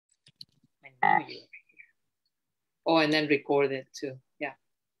Oh, oh, and then record it too. Yeah.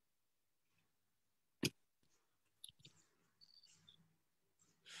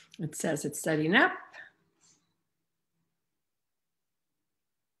 It says it's setting up.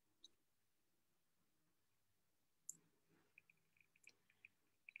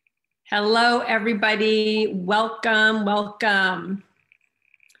 Hello, everybody. Welcome, welcome.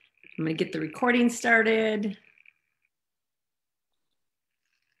 I'm going to get the recording started.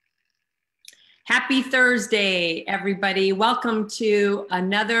 Happy Thursday, everybody. Welcome to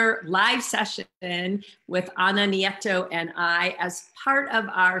another live session with Ana Nieto and I as part of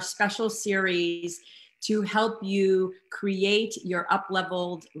our special series to help you create your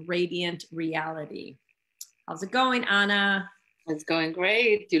up-leveled radiant reality. How's it going, Ana? It's going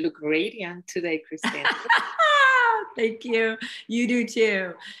great. You look radiant today, Christine. Thank you. You do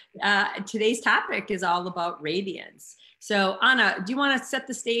too. Today's topic is all about radiance. So Ana, do you want to set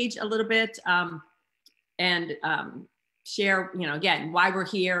the stage a little bit and share, again, why we're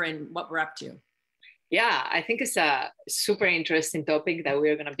here and what we're up to? Yeah, I think it's a super interesting topic that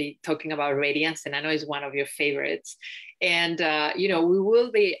we're going to be talking about radiance, and I know it's one of your favorites. And, we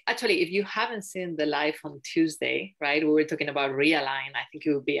will be, actually, if you haven't seen the live on Tuesday, right, we were talking about realign. I think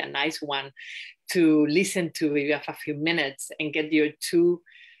it would be a nice one to listen to if you have a few minutes and get your 2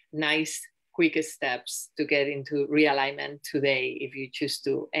 nice, quick steps to get into realignment today, if you choose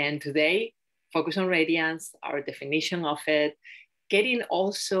to. And today, focus on radiance, our definition of it, getting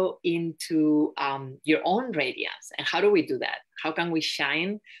also into your own radiance. And how do we do that? How can we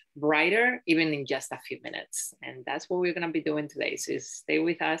shine brighter even in just a few minutes? And that's what we're going to be doing today. So stay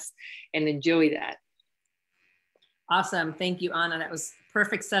with us and enjoy that. Awesome. Thank you, Ana. That was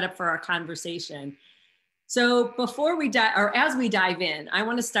perfect setup for our conversation. So before we dive, or as we dive in, I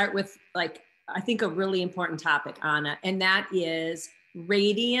want to start with I think a really important topic, Ana, and that is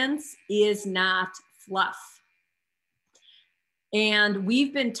radiance is not fluff. And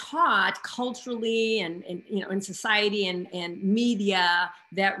we've been taught culturally and in society and media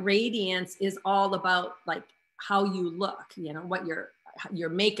that radiance is all about how you look, what your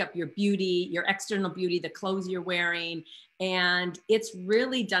makeup, your beauty, your external beauty, the clothes you're wearing. And it's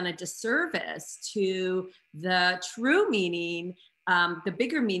really done a disservice to the true meaning, the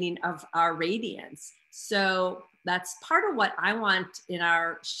bigger meaning of our radiance. So that's part of what I want in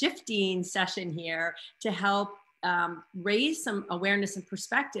our shifting session here to help raise some awareness and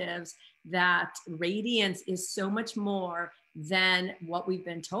perspectives that radiance is so much more than what we've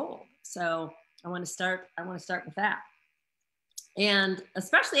been told. So I want to start with that. And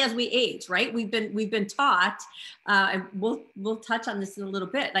especially as we age, right? We've been taught, and we'll touch on this in a little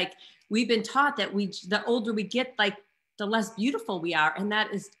bit. We've been taught that the older we get, the less beautiful we are, and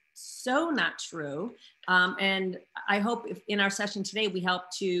that is so not true. And I hope in our session today we help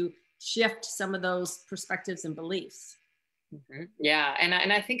to shift some of those perspectives and beliefs. Mm-hmm. Yeah,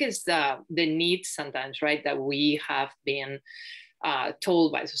 and I think it's the need sometimes, right, that we have been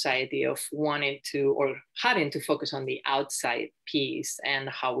told by society of wanting to or having to focus on the outside piece and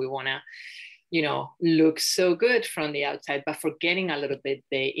how we want to, look so good from the outside, but forgetting a little bit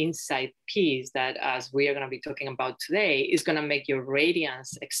the inside piece that, as we are going to be talking about today, is going to make your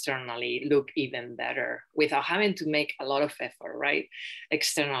radiance externally look even better without having to make a lot of effort, right,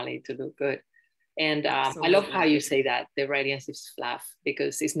 externally to look good. And I love how you say that the radiance is fluff,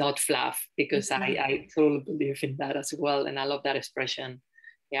 because it's not fluff, because I totally believe in that as well. And I love that expression.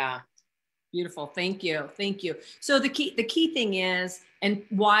 Yeah. Beautiful. Thank you. Thank you. So the key thing is, and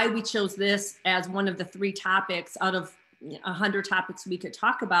why we chose this as one of the 3 topics out of 100 topics we could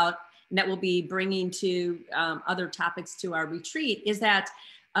talk about, and that we'll be bringing to other topics to our retreat, is that,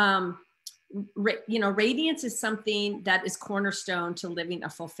 radiance is something that is cornerstone to living a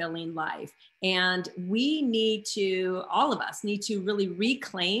fulfilling life. And we need to, all of us need to really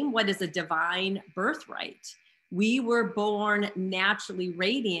reclaim what is a divine birthright. We were born naturally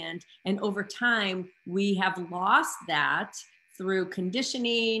radiant, and over time, we have lost that through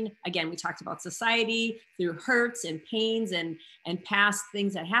conditioning. Again, we talked about society, through hurts and pains and past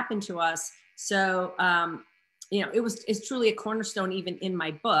things that happened to us. So, it's truly a cornerstone even in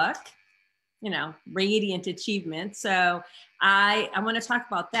my book, Radiant Achievement. So I want to talk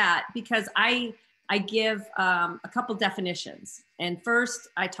about that because I give a couple definitions. And first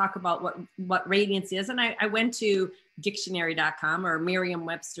I talk about what radiance is. And I went to dictionary.com or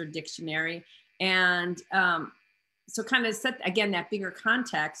Merriam-Webster dictionary. And so kind of set, again, that bigger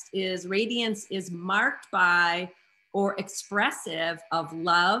context is radiance is marked by or expressive of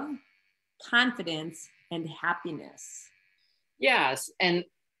love, confidence, and happiness. Yes. And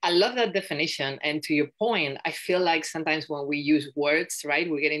I love that definition. And to your point, I feel like sometimes when we use words, right,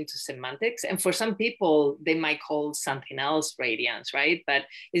 we get into semantics. And for some people, they might call something else radiance, right? But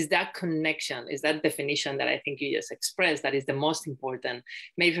is that connection, is that definition that I think you just expressed that is the most important?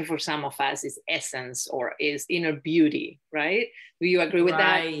 Maybe for some of us, is essence or is inner beauty, right? Do you agree with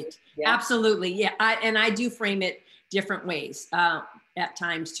that? Right. Yeah. Absolutely. Yeah. I do frame it different ways at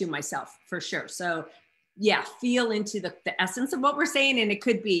times to myself, for sure. So yeah, feel into the essence of what we're saying. And it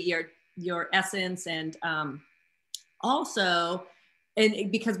could be your essence. And also,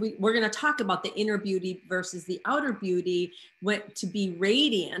 and because we're going to talk about the inner beauty versus the outer beauty, to be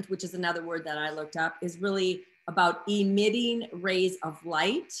radiant, which is another word that I looked up, is really about emitting rays of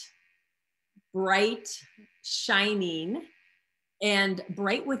light, bright, shining, and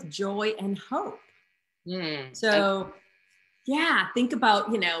bright with joy and hope. So yeah, think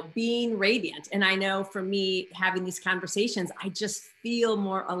about, being radiant. And I know for me, having these conversations, I just feel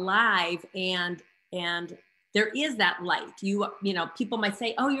more alive, and there is that light. People might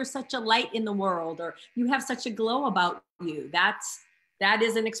say, oh, you're such a light in the world, or you have such a glow about you. That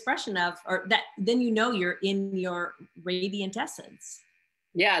is an expression of, or that then you're in your radiant essence.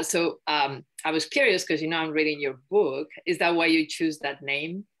 Yeah, so I was curious because I'm reading your book. Is that why you choose that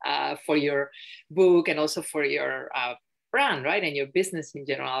name for your book and also for your brand, right? And your business in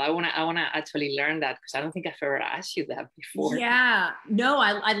general? I wanna actually learn that, because I don't think I've ever asked you that before. Yeah, no,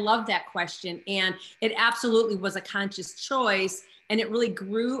 I love that question. And it absolutely was a conscious choice. And it really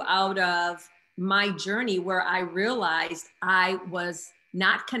grew out of my journey, where I realized I was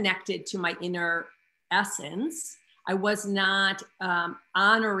not connected to my inner essence. I was not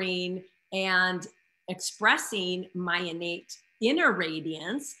honoring and expressing my innate inner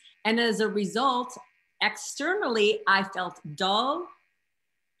radiance. And as a result, externally, I felt dull,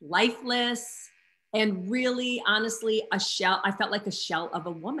 lifeless, and really, honestly, a shell. I felt like a shell of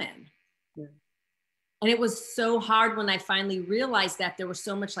a woman. Yeah. And it was so hard when I finally realized that there was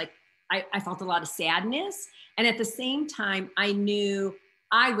so much, like, I felt a lot of sadness. And at the same time, I knew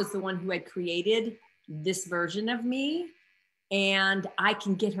I was the one who had created this version of me, and I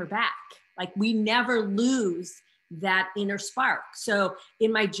can get her back. Like, we never lose that inner spark. So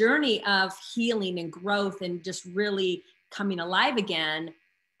in my journey of healing and growth and just really coming alive again,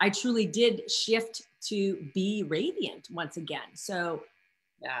 I truly did shift to be radiant once again. So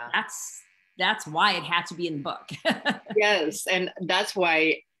yeah, that's why it had to be in the book. Yes, and that's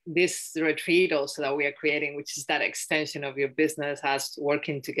why this retreat also that we are creating, which is that extension of your business, has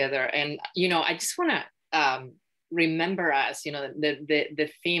working together. And I just want to remember us, the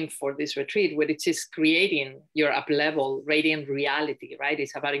theme for this retreat, which is creating your up-level radiant reality, right?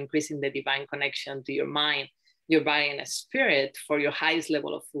 It's about increasing the divine connection to your mind, your body, and spirit for your highest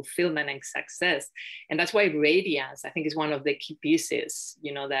level of fulfillment and success. And that's why radiance, I think, is one of the key pieces,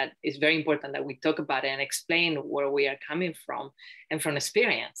 that is very important that we talk about it and explain where we are coming from, and from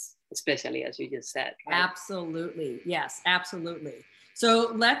experience, especially, as you just said. Right? Absolutely. Yes, absolutely.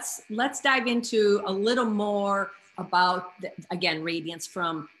 So let's dive into a little more about, again, radiance,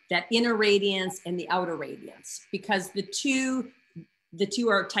 from that inner radiance and the outer radiance, because the two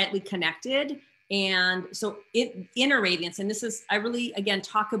are tightly connected. And so inner radiance, and this is, I really, again,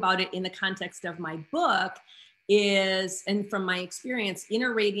 talk about it in the context of my book, is, and from my experience,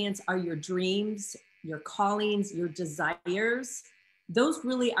 inner radiance are your dreams, your callings, your desires. Those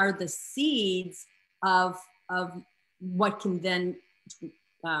really are the seeds of what can then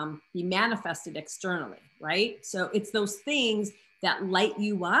be manifested externally, right? So it's those things that light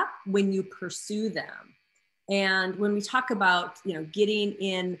you up when you pursue them. And when we talk about, getting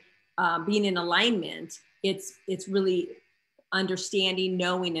in, being in alignment, it's really understanding,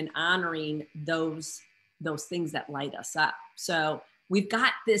 knowing, and honoring those things that light us up. So we've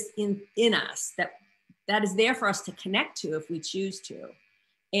got this in us that is there for us to connect to if we choose to.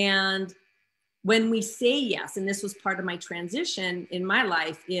 And when we say yes, and this was part of my transition in my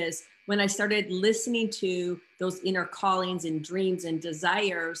life, is when I started listening to those inner callings and dreams and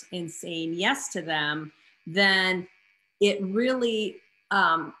desires and saying yes to them, then it really,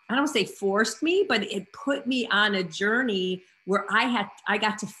 I don't want to say forced me, but it put me on a journey where I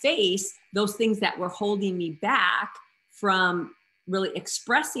got to face those things that were holding me back from really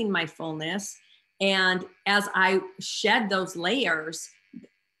expressing my fullness. And as I shed those layers,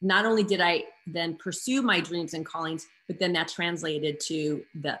 not only did I then pursue my dreams and callings, but then that translated to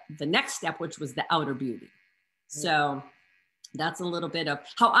the next step, which was the outer beauty. So that's a little bit of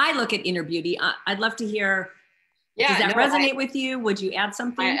how I look at inner beauty. I'd love to hear, does that resonate with you? Would you add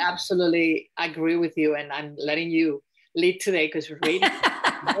something? I absolutely agree with you. And I'm letting you lead today because we're reading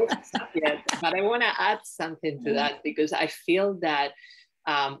yet. But I want to add something to that, because I feel that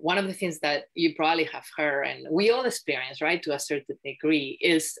one of the things that you probably have heard, and we all experience, right, to a certain degree,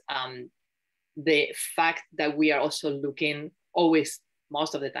 is the fact that we are also looking always,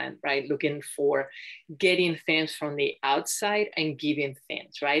 most of the time, right, looking for getting things from the outside and giving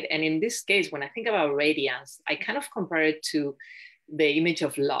things, right? And in this case, when I think about radiance, I kind of compare it to the image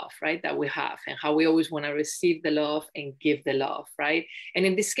of love, right, that we have, and how we always want to receive the love and give the love, right? And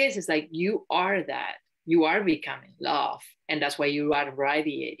in this case, it's like you are that. You are becoming love, and that's why you are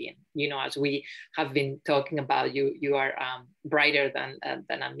radiating. You know, as we have been talking about, you are brighter than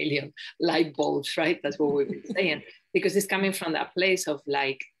a million light bulbs, right? That's what we've been saying, because it's coming from that place of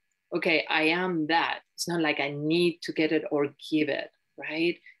like, okay, I am that. It's not like I need to get it or give it,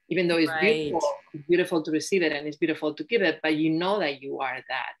 right? Even though it's beautiful to receive it and it's beautiful to give it, but you know that you are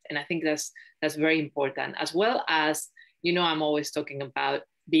that. And I think that's very important, as well as, you know, I'm always talking about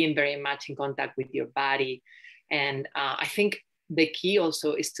being very much in contact with your body. And I think the key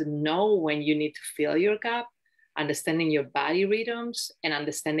also is to know when you need to fill your cup, understanding your body rhythms and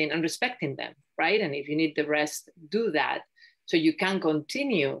understanding and respecting them, right? And if you need the rest, do that, so you can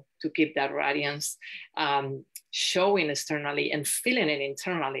continue to keep that radiance showing externally and feeling it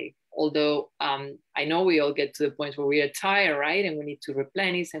internally. Although I know we all get to the point where we are tired, right? And we need to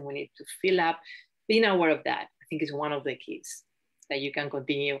replenish and we need to fill up. Being aware of that, I think, is one of the keys that you can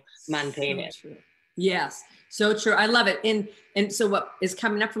continue maintaining. So true. Yes, so true. I love it. And so what is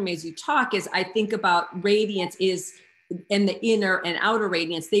coming up for me as you talk is I think about radiance is, and the inner and outer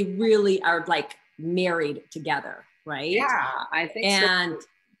radiance, they really are like married together, right? Yeah, I think and so.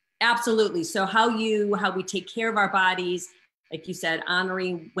 Absolutely. So how we take care of our bodies, like you said,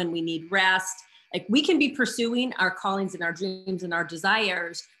 honoring when we need rest. Like we can be pursuing our callings and our dreams and our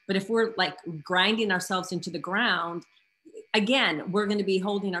desires, but if we're like grinding ourselves into the ground, again, we're going to be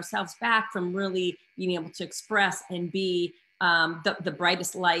holding ourselves back from really being able to express and be the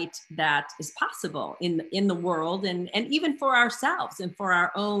brightest light that is possible in the world, and even for ourselves and for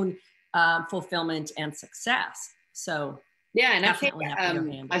our own fulfillment and success. So yeah, and I think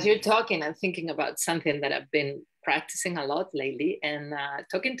as you're talking, I'm thinking about something that I've been practicing a lot lately and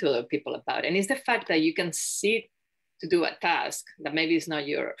talking to other people about, and it's the fact that you can sit to do a task that maybe is not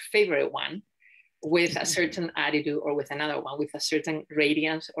your favorite one, with a certain attitude, or with another one with a certain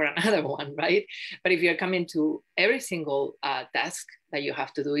radiance, or another one, right? But if you're coming to every single task that you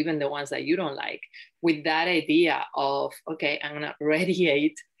have to do, even the ones that you don't like, with that idea of, okay, I'm gonna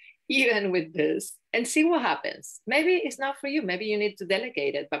radiate even with this and see what happens. Maybe it's not for you, maybe you need to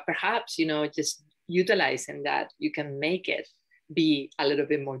delegate it, but perhaps, you know, just utilizing that, you can make it be a little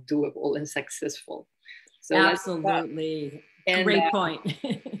bit more doable and successful. So absolutely, great point.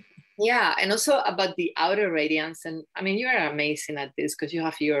 Yeah, and also about the outer radiance. And I mean, you are amazing at this because you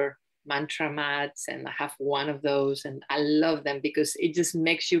have your mantra mats, and I have one of those, and I love them because it just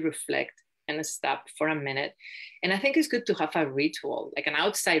makes you reflect and stop for a minute. And I think it's good to have a ritual, like an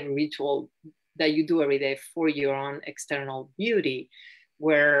outside ritual that you do every day for your own external beauty,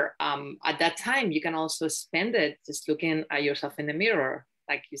 where at that time you can also spend it just looking at yourself in the mirror,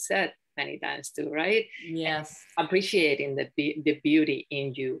 like you said many times too, right? Yes. And appreciating the beauty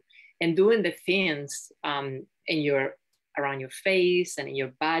in you, and doing the things around your face and in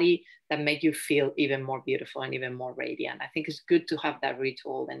your body that make you feel even more beautiful and even more radiant. I think it's good to have that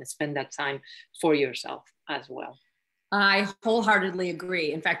ritual and spend that time for yourself as well. I wholeheartedly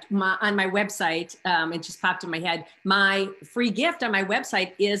agree. In fact, on my website, it just popped in my head, my free gift on my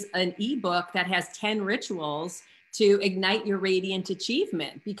website is an ebook that has 10 rituals to ignite your radiant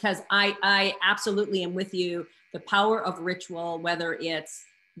achievement, because I absolutely am with you. The power of ritual, whether it's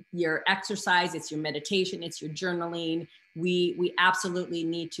your exercise, it's your meditation, it's your journaling. We absolutely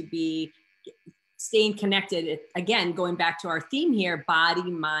need to be staying connected. Again, going back to our theme here, body,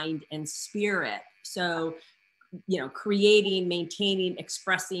 mind, and spirit. So, you know, creating, maintaining,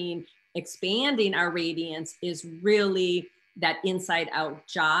 expressing, expanding our radiance is really that inside out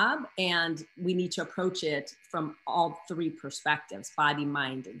job. And we need to approach it from all three perspectives, body,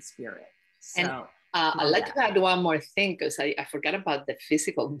 mind, and spirit. So. And I'd like to add one more thing, because I forgot about the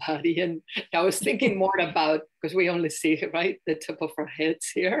physical body, and I was thinking more about, because we only see, right, the top of our heads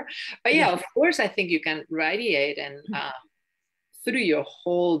here. But yeah, of course, I think you can radiate and through your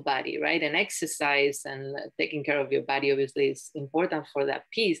whole body, right? And exercise and taking care of your body obviously is important for that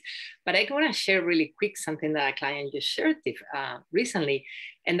piece. But I want to share really quick something that a client just shared recently,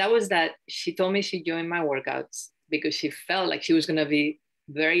 and that was that she told me she joined my workouts because she felt like she was going to be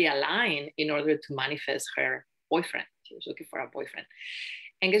very aligned in order to manifest her boyfriend. She was looking for a boyfriend.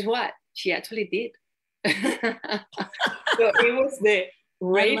 And guess what? She actually did. So it was the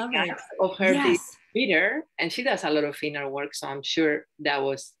radiance of her reader, and she does a lot of inner work, so I'm sure that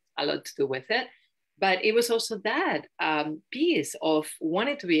was a lot to do with it. But it was also that piece of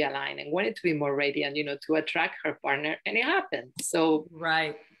wanting to be aligned and wanting to be more radiant, you know, to attract her partner, and it happened. So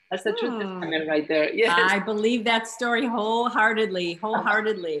Right. that's a true testament right there. Yes. I believe that story wholeheartedly.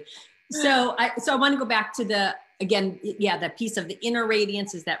 So I want to go back to the, again, yeah, that piece of the inner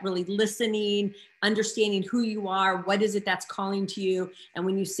radiance is that really listening, understanding who you are, what is it that's calling to you. And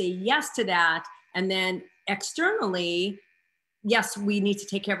when you say yes to that, and then externally, yes, we need to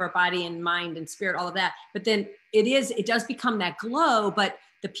take care of our body and mind and spirit, all of that. But then it does become that glow. But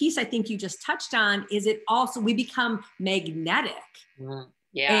the piece I think you just touched on is it also, we become magnetic.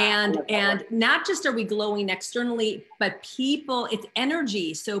 Yeah. And not just are we glowing externally, but people, it's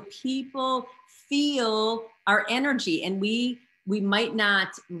energy. So people feel our energy, and we might not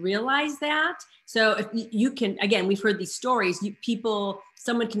realize that. So if you can, again, we've heard these stories,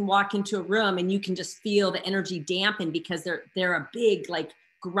 someone can walk into a room and you can just feel the energy dampen because they're a big, like,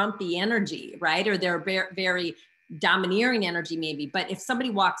 grumpy energy, right? Or they're very domineering energy maybe. But if somebody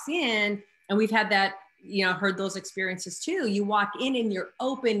walks in, and we've had that, you know, heard those experiences too. You walk in and you're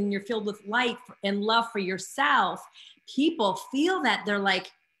open and you're filled with light and love for yourself. People feel that, they're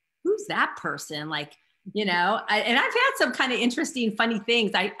like, who's that person? Like, you know, and I've had some kind of interesting, funny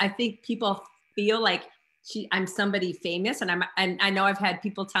things. I think people feel like I'm somebody famous, and I know I've had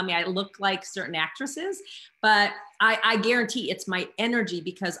people tell me I look like certain actresses, but I guarantee it's my energy,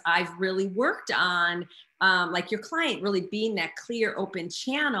 because I've really worked on, like your client, really being that clear, open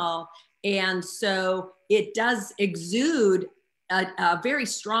channel. And so it does exude a very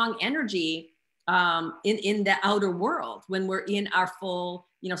strong energy in the outer world when we're in our full,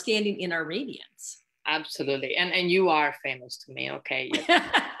 you know, standing in our radiance. Absolutely. And you are famous to me. Okay.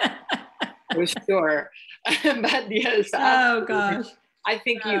 Yes. For sure. But yes. Oh gosh. I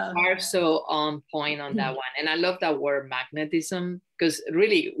think you are so on point on that one. And I love that word magnetism, because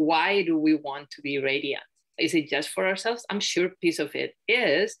really, why do we want to be radiant? Is it just for ourselves? I'm sure a piece of it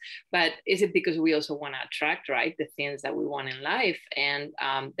is, but is it because we also want to attract, right, the things that we want in life? And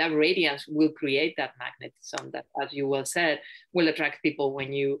that radiance will create that magnetism that, as you well said, will attract people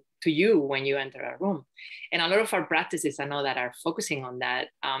when you enter a room. And a lot of our practices, I know, that are focusing on that.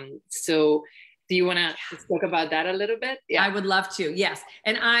 So do you want to talk about that a little bit? Yeah, I would love to. Yes.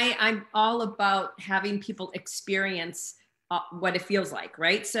 And I'm all about having people experience what it feels like,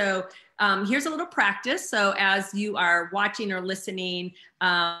 right? So here's a little practice. So as you are watching or listening,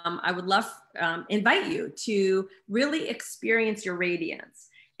 I would love invite you to really experience your radiance.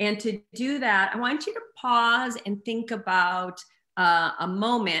 And to do that, I want you to pause and think about a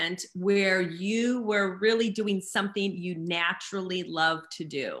moment where you were really doing something you naturally love to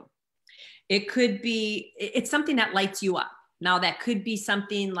do. It could be, it's something that lights you up. Now that could be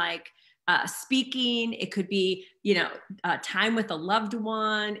something like speaking. It could be, you know, time with a loved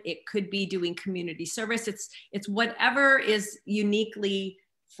one. It could be doing community service. It's whatever is uniquely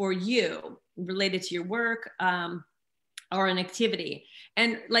for you, related to your work or an activity.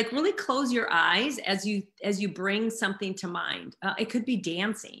 And like, really close your eyes as you bring something to mind. It could be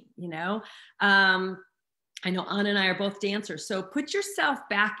dancing, you know. I know Anna and I are both dancers. So put yourself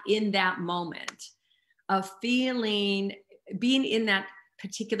back in that moment of being in that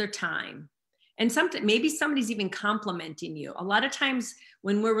particular time. And maybe somebody's even complimenting you. A lot of times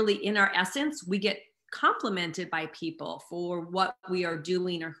when we're really in our essence, we get complimented by people for what we are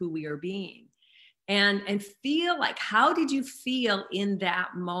doing or who we are being. And feel like, how did you feel in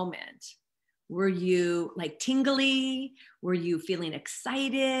that moment? Were you like tingly? Were you feeling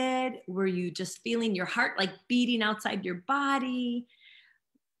excited? Were you just feeling your heart like beating outside your body?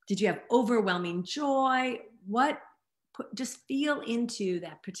 Did you have overwhelming joy? Just feel into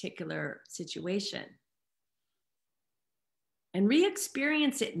that particular situation and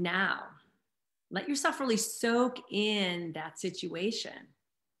re-experience it now. Let yourself really soak in that situation.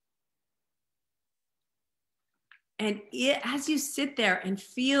 And as you sit there and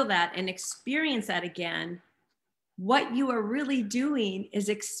feel that and experience that again, what you are really doing is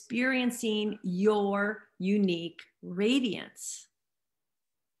experiencing your unique radiance.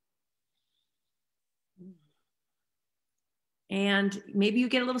 And maybe you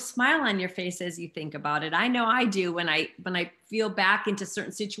get a little smile on your face as you think about it. I know I do when I feel back into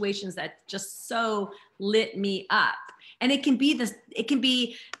certain situations that just so lit me up. And it can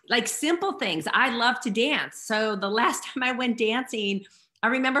be like simple things. I love to dance. So the last time I went dancing, I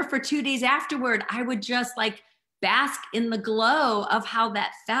remember for 2 days afterward, I would just like bask in the glow of how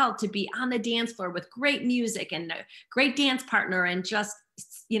that felt to be on the dance floor with great music and a great dance partner, and just,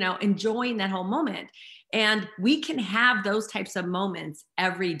 you know, enjoying that whole moment. And we can have those types of moments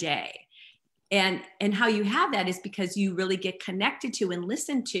every day. and how you have that is because you really get connected to and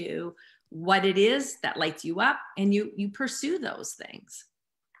listen to what it is that lights you up, and you pursue those things.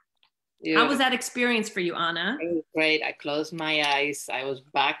 How was that experience for you, Anna? It was great. I closed my eyes. I was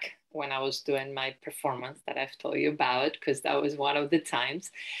back when I was doing my performance that I've told you about, because that was one of the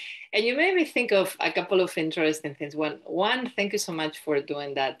times. And you made me think of a couple of interesting things. One, thank you so much for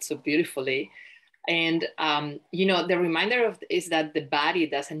doing that so beautifully. And the reminder is that the body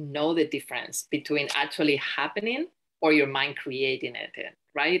doesn't know the difference between actually happening or your mind creating it,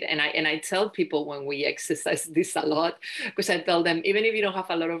 right? And I tell people when we exercise this a lot, because I tell them, even if you don't have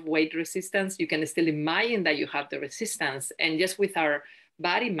a lot of weight resistance, you can still imagine that you have the resistance. And just with our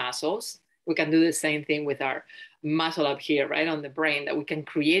body muscles, we can do the same thing with our muscle up here, right on the brain, that we can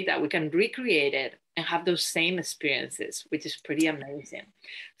create that, we can recreate it and have those same experiences, which is pretty amazing.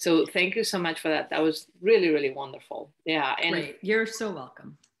 So thank you so much for that. That was really, really wonderful. Yeah. And great. You're so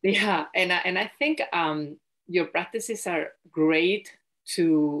welcome. Yeah. And I think your practices are great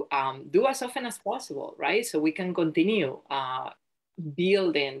to do as often as possible, right? So we can continue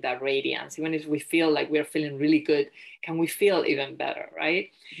building that radiance. Even if we feel like we're feeling really good, can we feel even better,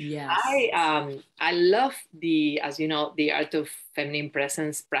 right? Yes. I love as you know, the art of feminine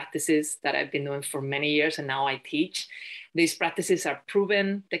presence practices that I've been doing for many years, and now I teach. These practices are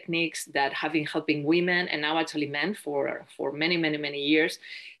proven techniques that have been helping women, and now actually men, for many, many, many years,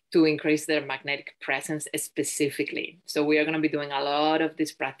 to increase their magnetic presence specifically. So we are going to be doing a lot of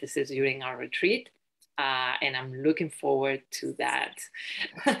these practices during our retreat. And I'm looking forward to that.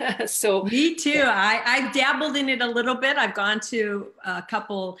 So me too. I've dabbled in it a little bit. I've gone to a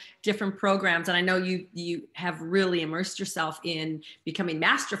couple different programs, and I know you have really immersed yourself in becoming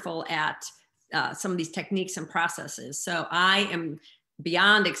masterful at some of these techniques and processes. So I am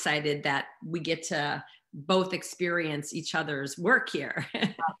beyond excited that we get to both experience each other's work here.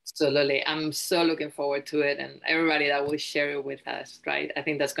 Absolutely. I'm so looking forward to it, and everybody that will share it with us, right? I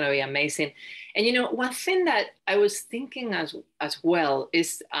think that's going to be amazing. And one thing that I was thinking as well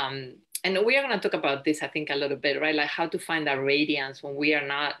is, and we are going to talk about this, I think, a little bit, right? Like how to find that radiance when we are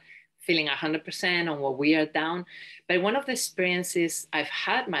not feeling 100% on what we are down. But one of the experiences I've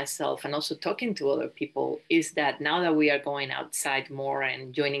had myself, and also talking to other people, is that now that we are going outside more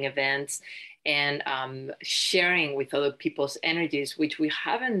and joining events and sharing with other people's energies, which we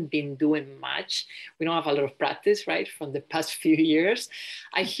haven't been doing much. We don't have a lot of practice, right, from the past few years.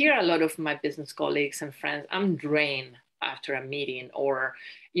 I hear a lot of my business colleagues and friends, I'm drained after a meeting, or,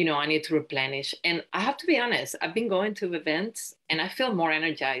 I need to replenish. And I have to be honest, I've been going to events and I feel more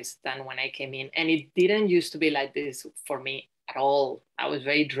energized than when I came in. And it didn't used to be like this for me at all. I was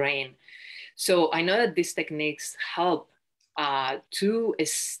very drained. So I know that these techniques help to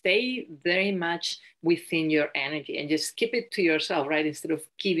stay very much within your energy and just keep it to yourself, right? Instead of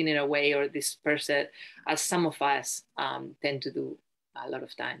giving it away or disperse it, as some of us tend to do a lot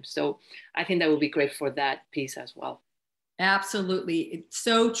of times. So I think that would be great for that piece as well. Absolutely. It's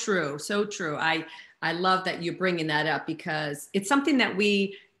so true. So true. I love that you're bringing that up, because it's something that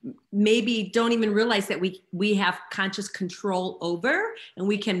we maybe don't even realize that we have conscious control over, and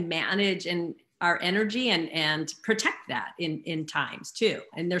we can manage and our energy and protect that in times too.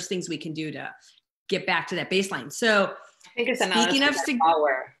 And there's things we can do to get back to that baseline. So I think it's another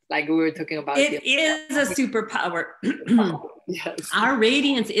power, like we were talking about. It is a superpower. Yes. Our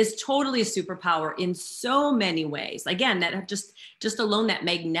radiance is totally a superpower in so many ways. Again, that just alone, that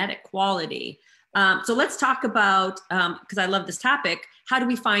magnetic quality. So let's talk about, because I love this topic, how do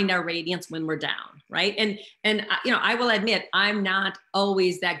we find our radiance when we're down, right? And I will admit, I'm not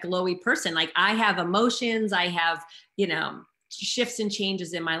always that glowy person. Like, I have emotions, I have, shifts and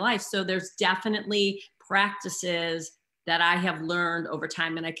changes in my life. So there's definitely practices that I have learned over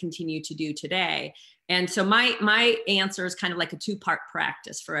time and I continue to do today. And so my answer is kind of like a two-part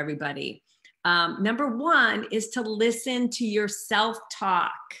practice for everybody. Number one is to listen to your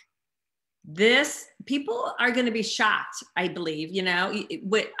self-talk. People are going to be shocked, I believe, and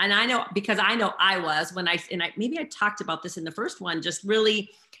I know, because I know I was maybe I talked about this in the first one, just really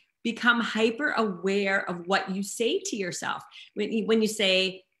become hyper aware of what you say to yourself. When you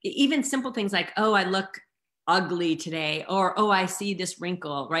say even simple things like, oh, I look ugly today, or, oh, I see this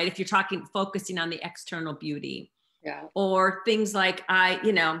wrinkle, right? If you're focusing on the external beauty, yeah, or things like,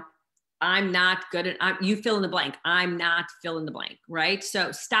 I'm not good at, you fill in the blank. I'm not fill in the blank, right?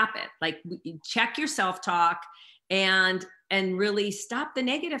 So stop it. Like, check your self-talk and really stop the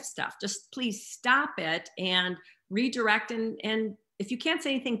negative stuff. Just please stop it and redirect. And if you can't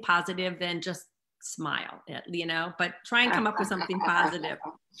say anything positive, then just smile, but try and come up with something positive.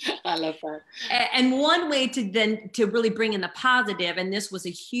 I love that. And one way to really bring in the positive, and this was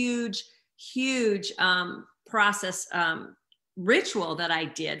a huge huge process ritual that I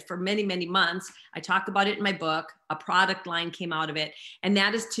did for many, many months. I talk about it in my book. A product line came out of it, and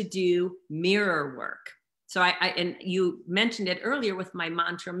that is to do mirror work. So and you mentioned it earlier with my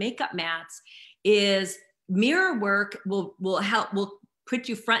mantra makeup mats, is mirror work will put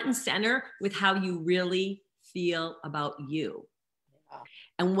you front and center with how you really feel about you.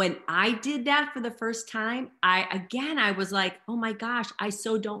 And when I did that for the first time, I was like, oh my gosh, I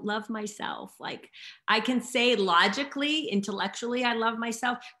so don't love myself. Like, I can say logically, intellectually, I love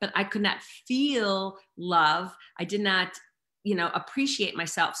myself, but I could not feel love. I did not, appreciate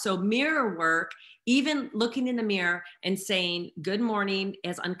myself. So mirror work, even looking in the mirror and saying, good morning,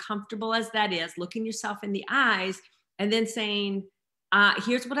 as uncomfortable as that is, looking yourself in the eyes and then saying,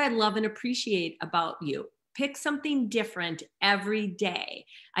 here's what I love and appreciate about you. Pick something different every day.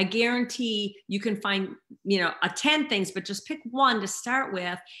 I guarantee you can find, 10 things, but just pick one to start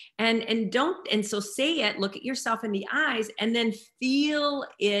with, and so say it, look at yourself in the eyes, and then feel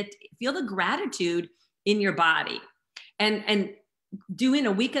the gratitude in your body. And doing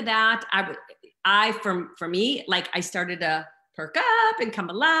a week of that, for me, like, I started to perk up and come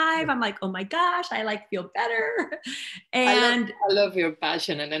alive. I'm like, oh my gosh, I feel better. And I love your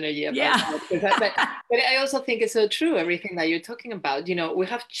passion and energy about that. But I also think it's so true, everything that you're talking about. We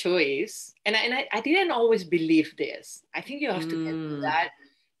have choice. And I didn't always believe this. I think you have to get to that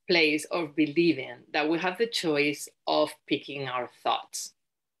place of believing that we have the choice of picking our thoughts.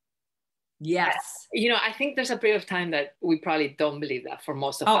 Yes. I think there's a period of time that we probably don't believe that for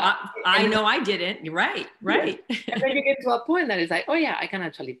most of us. I know I didn't. You're right. Right. Yeah. And then you get to a point that it's like, oh yeah, I can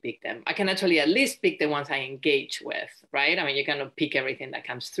actually pick them. I can actually at least pick the ones I engage with, right? I mean, you cannot pick everything that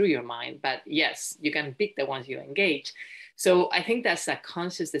comes through your mind, but yes, you can pick the ones you engage. So I think that's a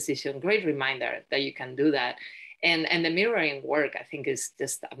conscious decision, great reminder that you can do that. And the mirroring work, I think, is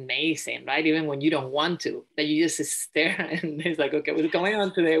just amazing, right? Even when you don't want to, that you just stare and it's like, okay, what's going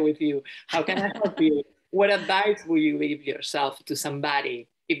on today with you? How can I help you? What advice will you leave yourself to somebody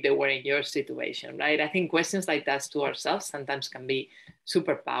if they were in your situation, right? I think questions like that to ourselves sometimes can be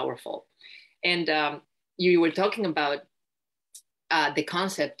super powerful. And you were talking about the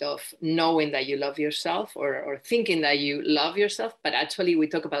concept of knowing that you love yourself or thinking that you love yourself, but actually we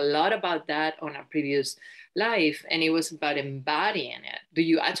talk a lot about that on our previous life, and it was about embodying it. Do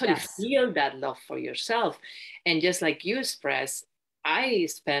you actually feel that love for yourself? And just like you expressed, I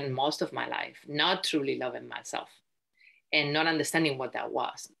spent most of my life not truly loving myself and not understanding what that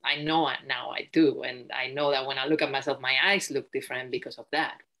was. I know it now, I do. And I know that when I look at myself, my eyes look different because of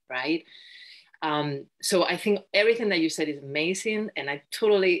that, right? So I think everything that you said is amazing, and I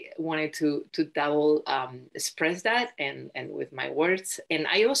totally wanted to double express that and with my words. And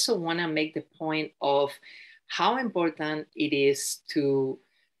I also want to make the point of how important it is to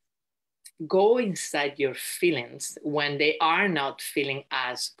go inside your feelings when they are not feeling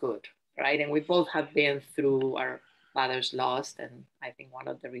as good, right? And we both have been through our father's loss, and I think one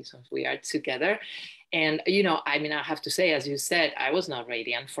of the reasons we are together. And, I mean, I have to say, as you said, I was not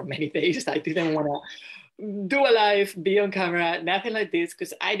radiant for many days. I didn't want to do a live, be on camera, nothing like this,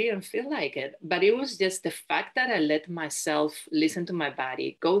 because I didn't feel like it. But it was just the fact that I let myself listen to my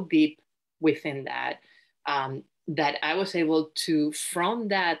body, go deep within that, that I was able to, from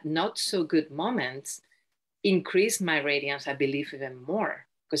that not so good moments, increase my radiance, I believe, even more,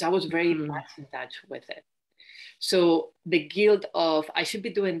 because I was very much in touch with it. So the guilt of I should be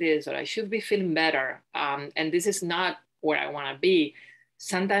doing this or I should be feeling better, and this is not where I want to be,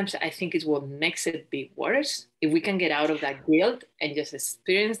 sometimes I think it's what makes it be worse. If we can get out of that guilt and just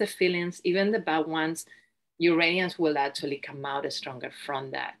experience the feelings, even the bad ones, your radiance will actually come out stronger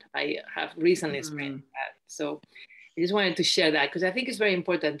from that. I have recently experienced that. So I just wanted to share that because I think it's very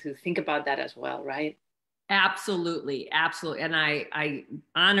important to think about that as well, right? Absolutely. Absolutely. And I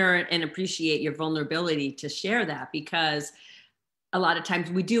honor and appreciate your vulnerability to share that, because a lot of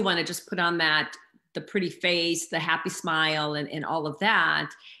times we do want to just put on the pretty face, the happy smile and all of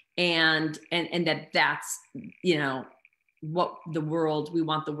that. And that's, what we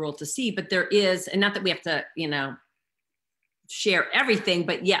want the world to see. But there is, and not that we have to, share everything,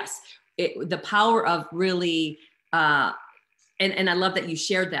 but yes, the power of really, and I love that you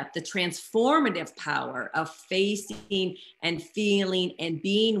shared that, the transformative power of facing and feeling and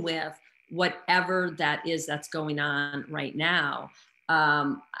being with whatever that is that's going on right now.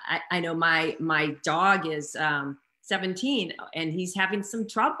 I know my dog is 17 and he's having some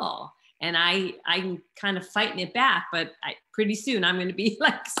trouble, and I'm kind of fighting it back, but pretty soon I'm going to be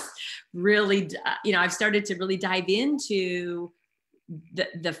like really, I've started to really dive into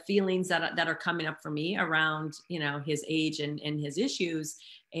the feelings that are coming up for me around, you know, his age and his issues.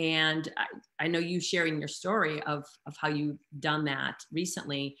 And I know you sharing your story of how you've done that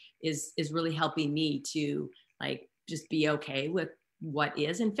recently is really helping me to like just be okay with what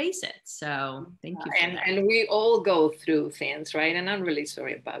is and face it. So thank you for that. And we all go through things, right? And I'm really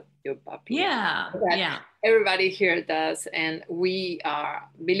sorry about your puppy. Yeah. Yeah. Everybody here does. And we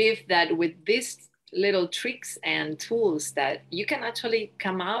believe that with these little tricks and tools that you can actually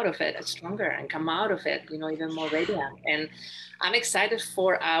come out of it stronger and come out of it, you know, even more radiant. And I'm excited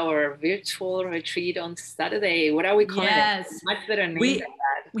for our virtual retreat on Saturday. What are we calling it? Much better name than that.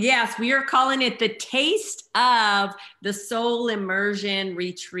 Yes, we are calling it the Taste of the Soul Immersion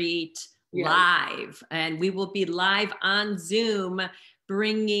Retreat live. And we will be live on Zoom,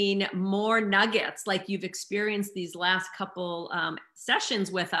 bringing more nuggets like you've experienced these last couple sessions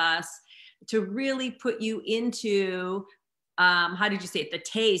with us to really put you into, how did you say it? The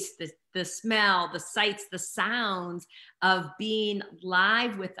taste, the smell, the sights, the sounds of being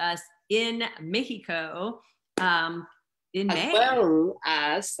live with us in Mexico in May. As well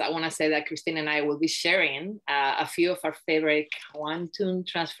as, I want to say that Christine and I will be sharing a few of our favorite quantum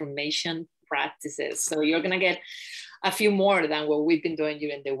transformation practices. So you're going to get a few more than what we've been doing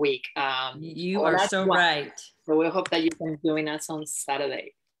during the week. You are so right. So we hope that you can join us on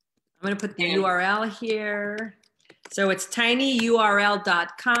Saturday. I'm going to put the URL here. So it's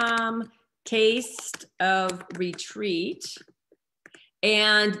tinyurl.com, Taste of Retreat.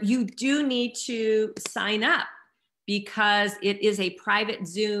 And you do need to sign up because it is a private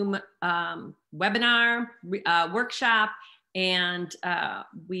Zoom webinar, workshop, and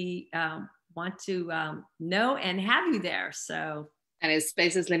we want to know and have you there. So, and its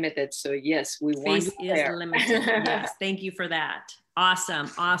space is limited. So yes, we want you there. Space is limited. Yes, thank you for that. Awesome,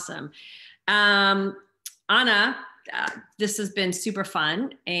 awesome. Anna, this has been super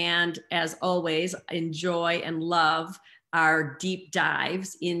fun. And as always, enjoy and love our deep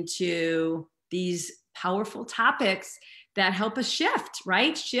dives into these powerful topics that help us shift,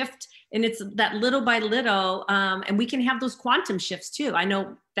 right? Shift. And it's that little by little, and we can have those quantum shifts too. I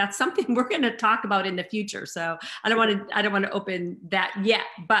know that's something we're going to talk about in the future. So I don't want to open that yet,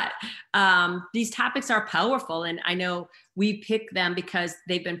 but these topics are powerful. And I know we pick them because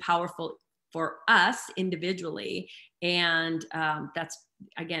they've been powerful for us individually. And that's,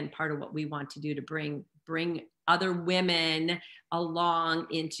 again, part of what we want to do to bring other women along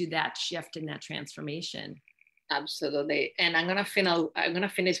into that shift and that transformation. Absolutely. And I'm gonna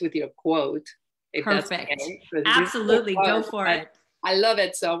finish with your quote. Perfect. Okay. Absolutely. Go for it. I love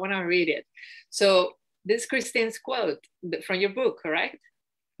it. So I want to read it. So this is Christine's quote from your book, correct?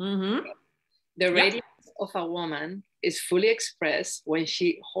 Mm-hmm. The radiance of a woman is fully expressed when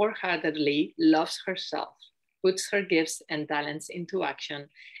she wholeheartedly loves herself, puts her gifts and talents into action,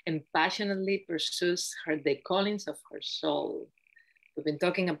 and passionately pursues the callings of her soul. We've been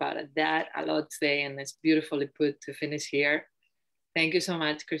talking about that a lot today, and it's beautifully put to finish here. Thank you so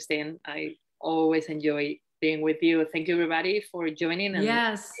much, Christine. I always enjoy being with you. Thank you, everybody, for joining. And,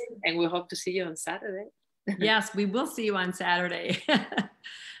 yes. And we hope to see you on Saturday. Yes, we will see you on Saturday.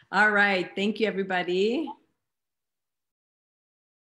 All right. Thank you, everybody.